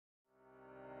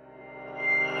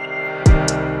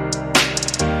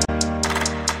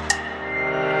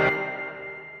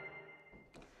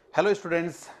Hello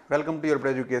students, welcome to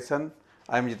YourPedia Education.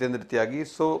 I am Vijayender.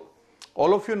 So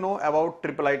all of you know about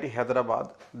IIIT Hyderabad,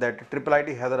 that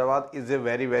IIIT Hyderabad is a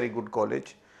very good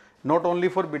college, not only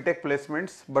for BTech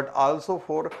placements but also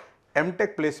for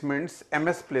MTech placements,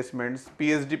 MS placements,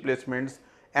 PhD placements,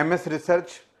 MS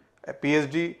research,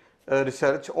 PhD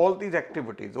research, all these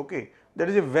activities. Okay, that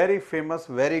is a very famous,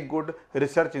 very good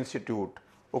research institute.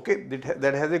 Okay,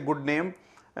 that has a good name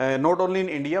not only in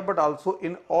India but also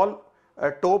in all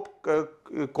top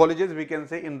colleges, we can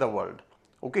say, in the world.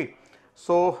 Okay,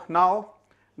 so now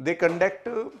they conduct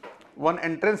one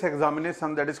entrance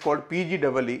examination that is called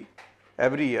PGEE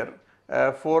every year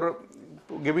for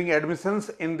giving admissions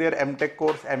in their MTech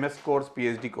course, MS course,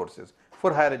 PhD courses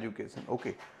for higher education.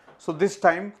 Okay, so this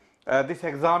time this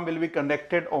exam will be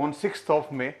conducted on 6th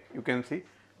of May. You can see,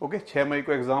 okay, 6 May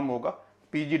को exam होगा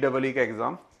PGEE का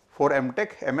exam for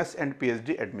MTech, MS and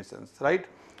PhD admissions, right?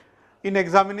 In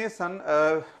examination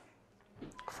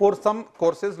for some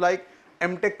courses like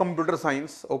MTech Computer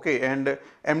Science, okay, and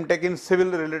MTech in Civil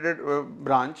related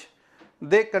branch,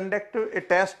 they conduct a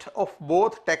test of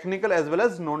both technical as well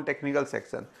as non-technical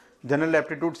section, general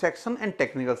aptitude section and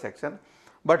technical section.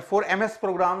 But for MS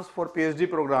programs, for PhD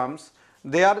programs,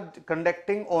 they are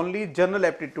conducting only general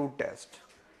aptitude test,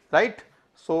 right?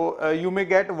 So you may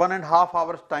get 1.5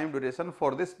 hours time duration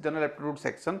for this general aptitude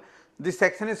section. This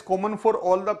section is common for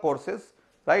all the courses,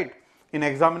 right? In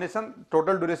examination,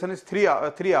 total duration is 3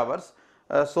 hours.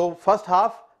 So first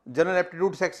half general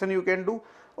aptitude section you can do,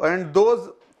 and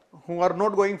those who are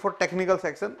not going for technical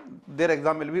section, their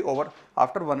exam will be over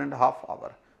after 1.5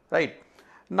 hour, right?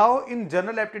 Now in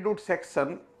general aptitude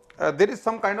section, there is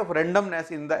some kind of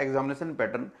randomness in the examination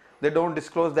pattern. They don't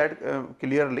disclose that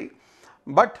clearly,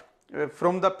 but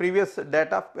from the previous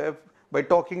data, by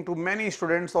talking to many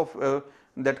students of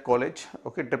that college,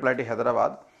 okay, IIIT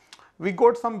Hyderabad, we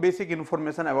got some basic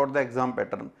information about the exam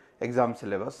pattern, exam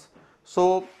syllabus.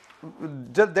 So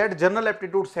that general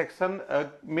aptitude section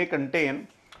may contain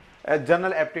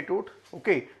general aptitude,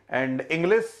 okay, and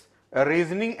English,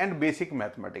 reasoning and basic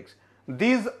mathematics.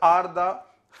 These are the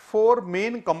 4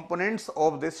 main components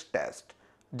of this test,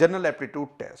 general aptitude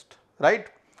test, right?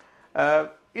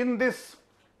 In this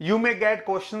you may get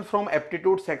questions from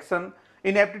aptitude section.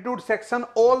 In aptitude section,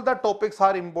 all the topics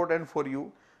are important for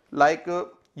you, like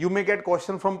you may get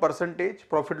question from percentage,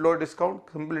 profit loss discount,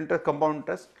 simple interest, compound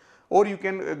interest, or you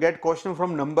can get question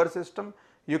from number system.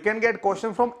 You can get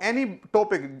question from any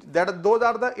topic. Those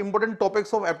are the important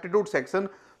topics of aptitude section.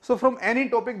 So from any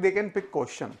topic they can pick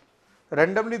question.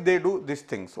 Randomly they do these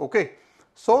things. Okay,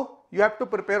 so you have to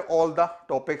prepare all the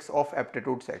topics of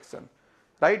aptitude section,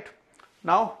 right?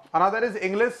 Now another is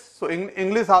English. So in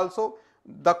English also,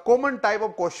 the common type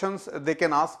of questions they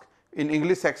can ask in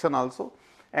English section also,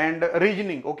 and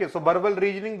reasoning. Okay, so verbal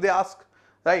reasoning they ask,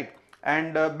 right?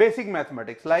 And basic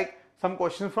mathematics, like some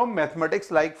questions from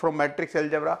mathematics, like from matrix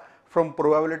algebra, from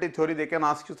probability theory, they can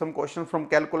ask you some questions from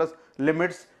calculus,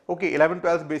 limits, okay, 11,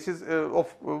 12 basis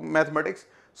of mathematics.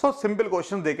 So simple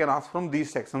questions they can ask from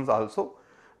these sections also.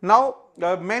 Now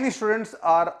many students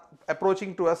are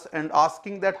approaching to us and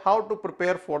asking that how to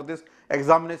prepare for this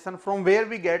examination, from where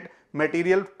we get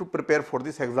material to prepare for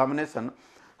this examination.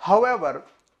 However,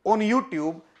 on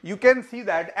YouTube you can see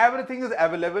that everything is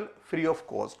available free of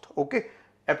cost. Okay,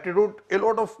 aptitude, a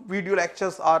lot of video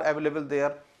lectures are available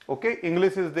there. Okay,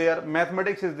 English is there,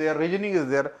 mathematics is there, reasoning is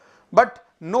there, but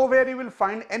nowhere you will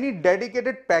find any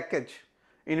dedicated package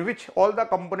in which all the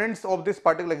components of this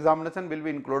particular examination will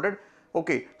be included.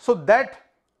 Okay, so that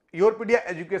YourPedia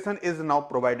Education is now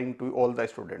providing to all the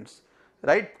students,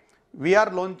 right? We are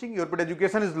launching, YourPedia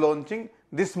Education is launching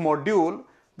this module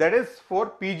that is for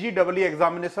PGEE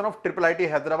examination of IIIT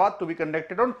Hyderabad to be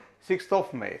conducted on 6th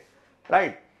of May,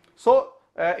 right? So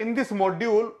in this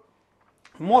module,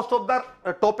 most of the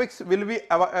topics will be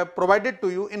provided to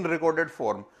you in recorded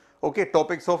form. Okay,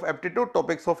 topics of aptitude,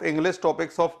 topics of English,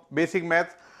 topics of basic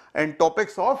maths and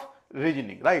topics of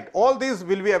reasoning, right? All these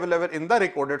will be available in the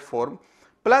recorded form,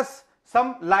 plus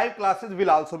some live classes will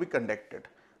also be conducted.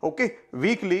 Okay,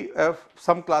 weekly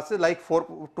some classes like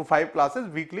 4 to 5 classes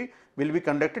weekly will be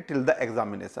conducted till the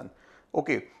examination.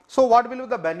 Okay, so what will be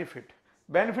the benefit?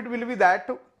 Benefit will be that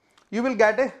you will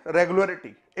get a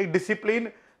regularity, a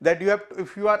discipline that you have to,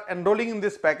 if you are enrolling in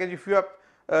this package, if you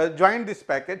have joined this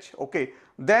package, okay,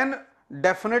 then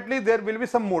definitely there will be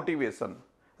some motivation.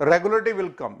 Regularity will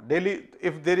come daily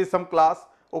if there is some class.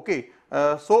 Okay,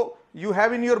 so you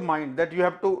have in your mind that you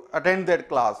have to attend that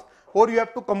class, or you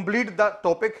have to complete the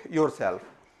topic yourself,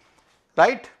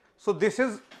 right? So this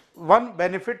is one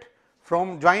benefit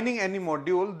from joining any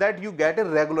module that you get a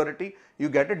regularity, you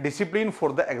get a discipline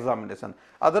for the examination.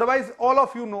 Otherwise, all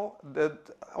of you know that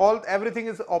everything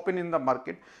is open in the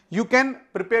market. You can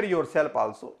prepare yourself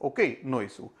also, okay, no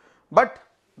issue. But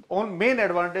on main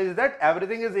advantage is that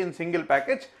everything is in single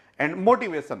package, and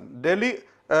motivation daily.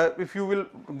 If you will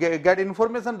get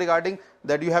information regarding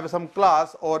that you have some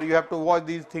class or you have to watch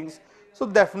these things, so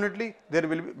definitely there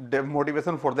will be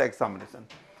motivation for the examination,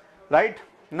 right?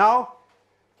 Now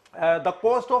the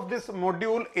cost of this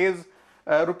module is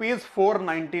rupees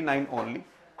 499 only,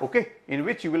 okay, in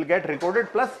which you will get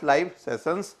recorded plus live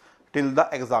sessions till the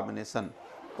examination.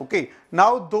 Okay,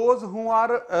 now those who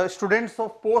are students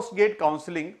of post GATE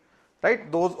counselling, right,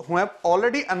 those who have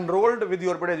already enrolled with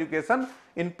YourPedia education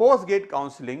in post GATE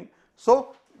counselling,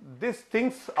 so these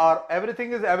things are,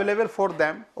 everything is available for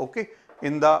them, okay,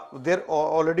 in the their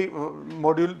already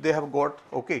module they have got,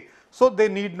 okay, so they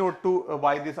need not to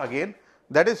buy this again.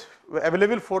 That is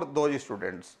available for those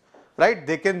students, right?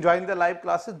 They can join the live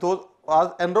classes. Those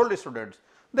are enrolled students,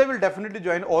 they will definitely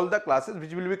join all the classes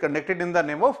which will be conducted in the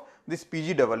name of this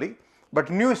PGEE. But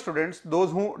new students,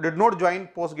 those who did not join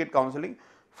post GATE counselling,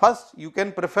 first you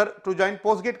can prefer to join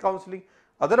post GATE counselling.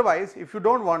 Otherwise, if you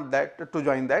don't want that to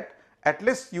join that, at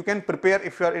least you can prepare.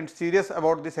 If you are serious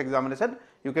about this examination,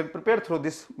 you can prepare through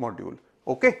this module,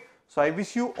 okay. So I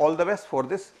wish you all the best for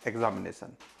this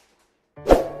examination.